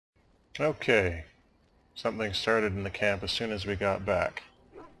Okay. Something started in the camp as soon as we got back.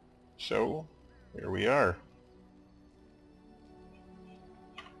 So, here we are.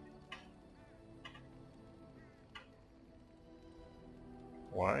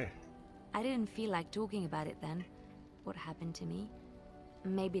 Why? I didn't feel like talking about it then. What happened to me?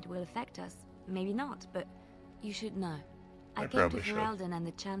 Maybe it will affect us, maybe not, but you should know. I came to Ferelden and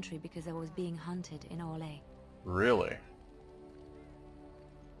the Chantry because I was being hunted in Orlais. Really?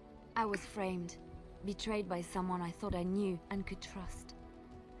 I was framed, betrayed by someone I thought I knew and could trust.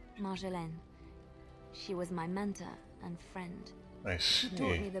 Marjolaine. She was my mentor and friend. I see. She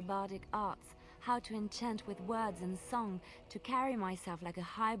taught me the bardic arts, how to enchant with words and song, to carry myself like a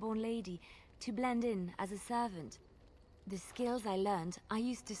highborn lady, to blend in as a servant. The skills I learned, I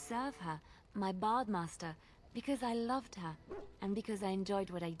used to serve her, my bard master, because I loved her, and because I enjoyed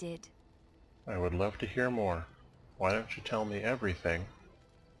what I did. I would love to hear more. Why don't you tell me everything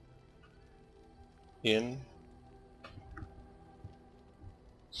in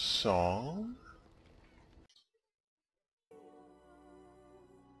song?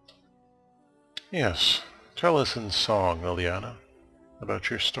 Yes, tell us in song, Leliana, about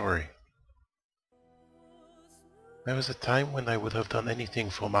your story. There was a time when I would have done anything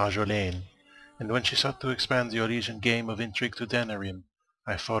for Marjolaine, and when she sought to expand the Orlesian game of intrigue to Denerim,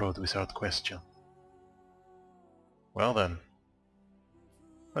 I followed without question. Well then,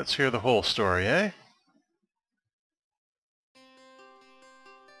 let's hear the whole story, eh?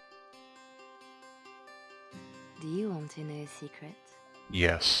 Do you want to know a secret?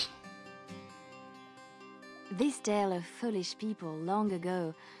 Yes. This tale of foolish people long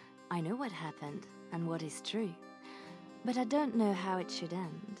ago, I know what happened and what is true, but I don't know how it should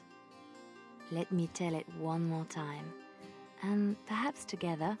end. Let me tell it one more time, and perhaps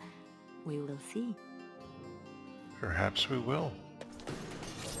together we will see. Perhaps we will.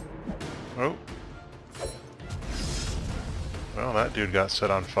 Oh. Well, that dude got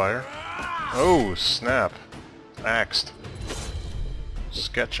set on fire. Oh, snap. Axed.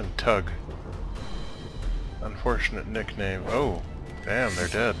 Sketch and Tug. Unfortunate nickname. Oh, damn, they're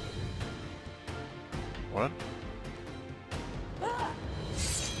dead. What?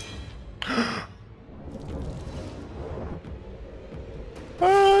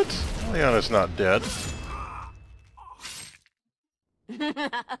 What? Leliana's not dead.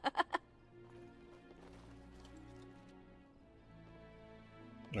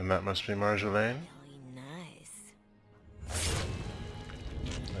 And that must be Marjolaine? Very nice.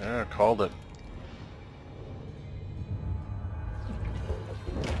 Yeah, called it.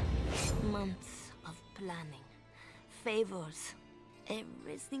 Months of planning, favors,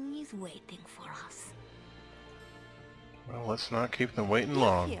 everything is waiting for us. Well, let's not keep them waiting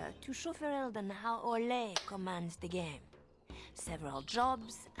long. Here to show Ferelden how Orlais commands the game. Several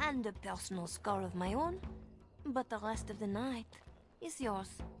jobs and a personal score of my own, but the rest of the night is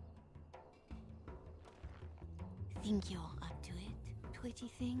yours. Think you're up to it,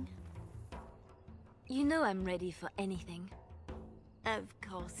 pretty thing? You know I'm ready for anything. Of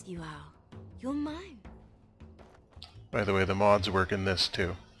course you are. You're mine. By the way, the mods work in this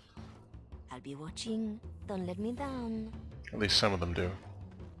too. I'll be watching. Don't let me down. At least some of them do.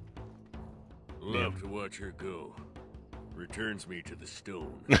 Love to watch her go. Returns me to the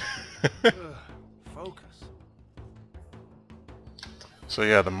stone. Focus. So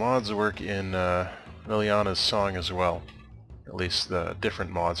yeah, the mods work in Leliana's song as well. At least the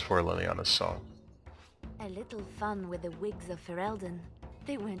different mods for Leliana's song. A little fun with the wigs of Ferelden.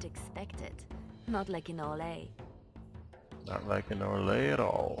 They weren't expected. Not like in Orlais. Not like in Orlais at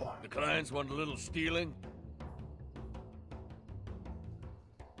all. The clients want a little stealing?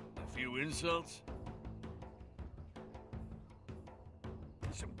 A few insults?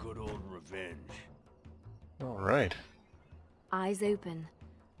 Some good old revenge. Alright. Eyes open.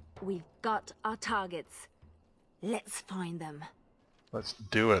 We've got our targets. Let's find them. Let's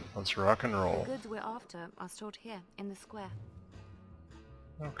do it. Let's rock and roll. The goods we're after are stored here, in the square.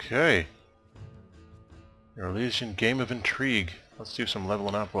 Okay. Your Orlesian game of intrigue. Let's do some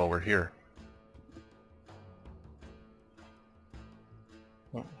leveling up while we're here.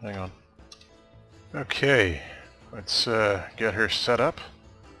 Oh, hang on. Okay. Let's get her set up.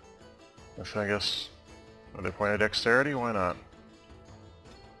 If I guess another point of dexterity, why not?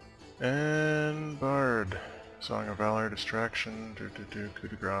 And Bard. Song of Valor, Distraction, Coup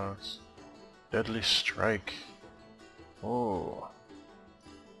de Grace. Deadly Strike. Oh.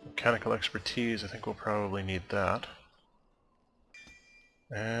 Mechanical Expertise, I think we'll probably need that.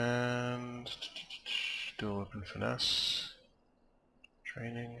 And Dual Weapon Finesse.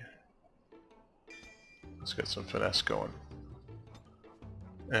 Training. Let's get some finesse going.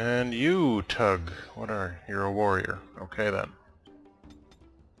 And you, Tug. You're a warrior. Okay then.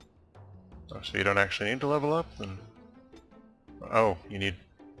 Oh, so you don't actually need to level up? Then... Oh, you need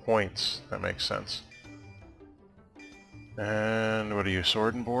points. That makes sense. And what are you,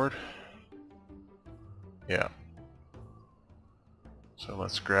 sword and board? Yeah. So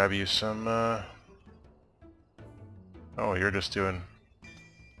let's grab you some, Oh, you're just doing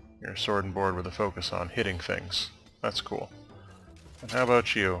your sword and board with a focus on hitting things. That's cool. And how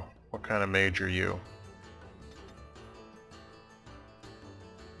about you? What kind of mage are you?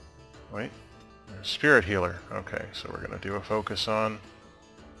 Wait. Spirit healer. Okay, so we're gonna do a focus on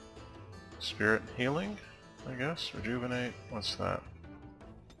spirit healing, I guess? Rejuvenate. What's that?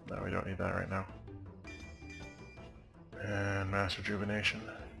 No, we don't need that right now. And mass rejuvenation.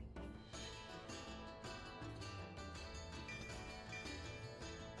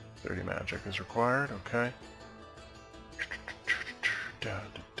 .30 magic is required, okay.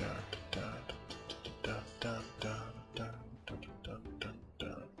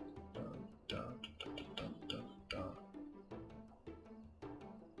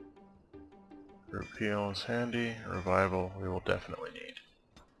 Group heal is handy. Revival we will definitely need.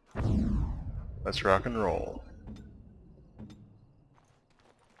 Let's rock and roll.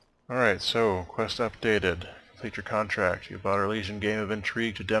 Alright, so, quest updated. Complete your contract. You bought our Legion game of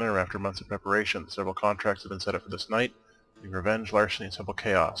intrigue to dinner after months of preparation. Several contracts have been set up for this night. Revenge, larceny, and simple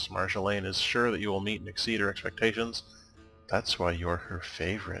chaos. Marjolaine is sure that you will meet and exceed her expectations. That's why you're her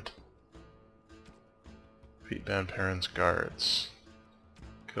favorite. Defeat Van Perrin's guards.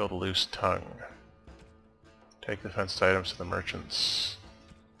 Kill the loose tongue. Take the fenced items to the merchants.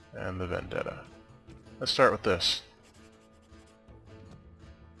 And the vendetta. Let's start with this.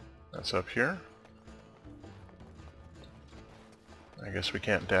 That's up here. I guess we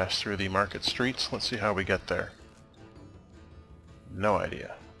can't dash through the market streets. Let's see how we get there. No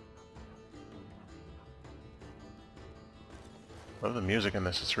idea. Love the music in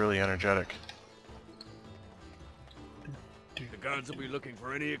this, it's really energetic. The guards will be looking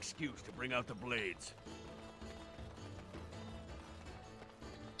for any excuse to bring out the blades.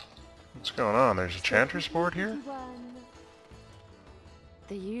 What's going on? There's a chanter's board here?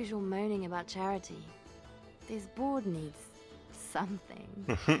 The usual moaning about charity. This board needs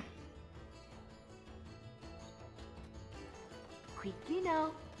something. Quickly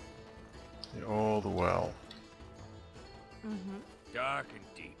now. The old well. Dark and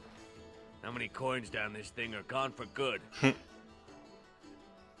deep. How many coins down this thing are gone for good? It's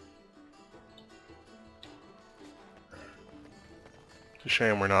a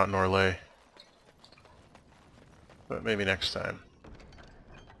shame we're not in Orlais. But maybe next time.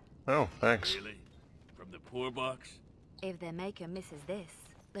 Oh, thanks. Really? From the poor box? If their maker misses this,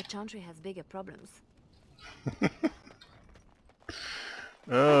 the Chantry has bigger problems.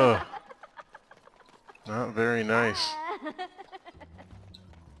 Oh. Not very nice.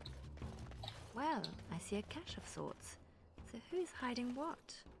 Well, I see a cache of sorts. So who's hiding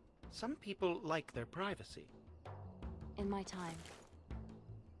what? Some people like their privacy. In my time.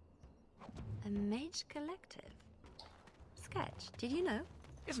 A mage collective. Sketch, did you know?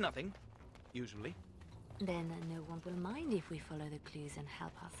 It's nothing, usually. Then no one will mind if we follow the clues and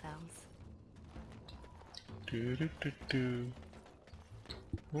help ourselves. Do do do do.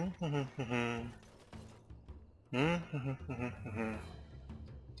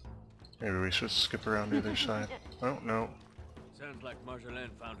 Maybe we should skip around the other side. Oh, no. Sounds like Marjolaine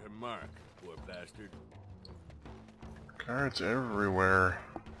found her mark, poor bastard. Guards everywhere.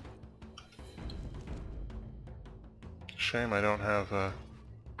 Shame I don't have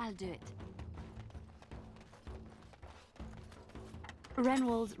I'll do it.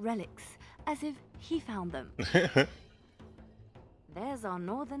 Renwall's relics, as if he found them. There's our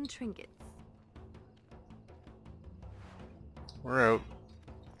northern trinkets. We're out.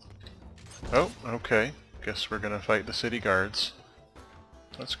 Oh, okay. Guess we're gonna fight the city guards.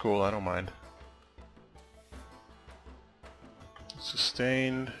 That's cool, I don't mind.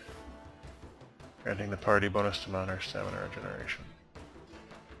 Sustained. Granting the party bonus to mount our stamina regeneration.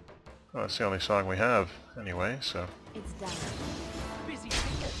 Well, that's the only song we have, anyway, so... It's done. Busy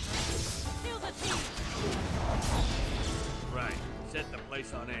Feel the team. Right, set the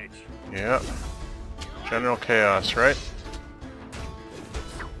place on edge. Yeah. General chaos, right?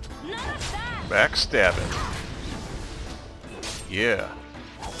 Backstabbing. Yeah.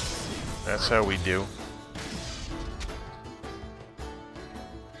 That's how we do.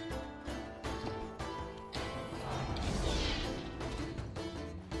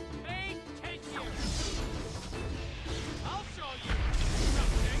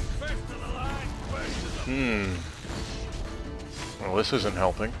 Well, this isn't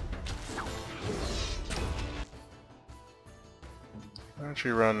helping. Why don't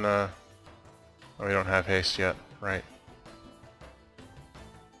you run, oh, we don't have haste yet, right.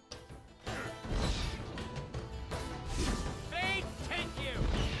 Fade, take you!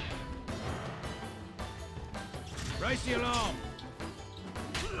 Raise the alarm!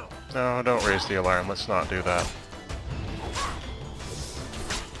 No, don't raise the alarm, let's not do that.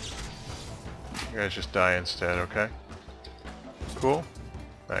 You guys just die instead, okay? Cool?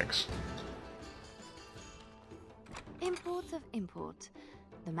 Thanks. Imports of import.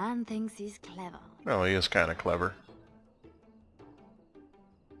 The man thinks he's clever. Well, he is kind of clever.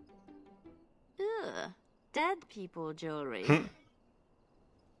 Ugh. Dead people jewelry. Hmm.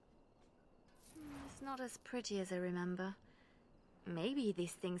 It's not as pretty as I remember. Maybe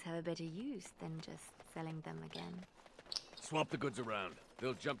these things have a better use than just selling them again. Swap the goods around.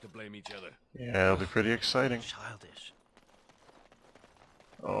 They'll jump to blame each other. Yeah, it'll be pretty exciting. Childish.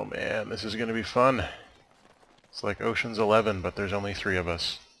 Oh man, this is gonna be fun. It's like Ocean's 11, but there's only 3 of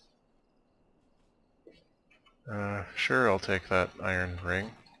us. Sure, I'll take that iron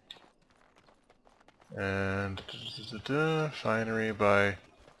ring. And finery by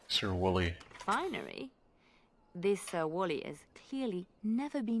Sir Wooly. Finery? This Sir Wooly has clearly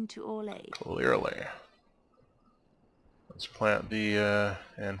never been to Orlais. Clearly. Let's plant the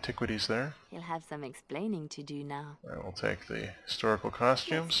antiquities there. He'll have some explaining to do now. I will take the historical Let's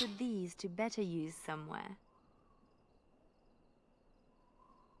costumes. put these to better use somewhere.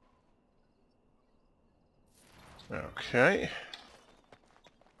 Okay.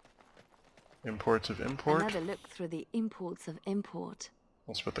 Imports of import. Another look through the imports of import.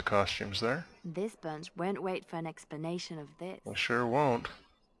 Let's put the costumes there. This bunch won't wait for an explanation of this. We sure won't.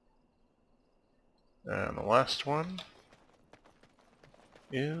 And the last one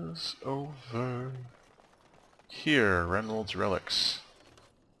is over here. Renwald's relics.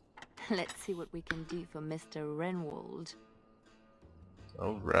 Let's see what we can do for Mr. Renwald. Let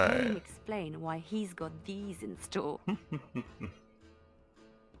him Alright. explain why he's got these in store.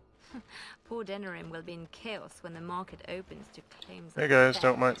 Poor Denerim will be in chaos when the market opens to claims. Hey of guys, theft.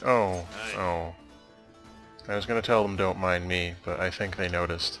 don't mind. Oh, oh. I was gonna tell them don't mind me, but I think they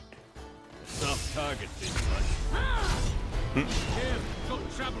noticed. A soft target, big flush. Jim,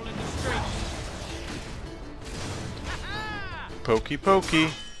 got trouble in the streets. Pokey pokey.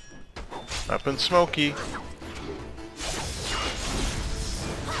 Up and smoky.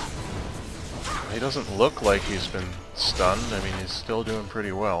 He doesn't look like he's been stunned. I mean, he's still doing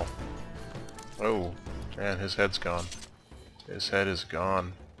pretty well. Oh, and his head's gone. His head is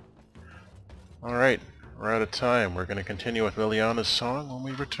gone. Alright, we're out of time. We're going to continue with Leliana's song when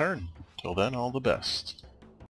we return. Till then, all the best.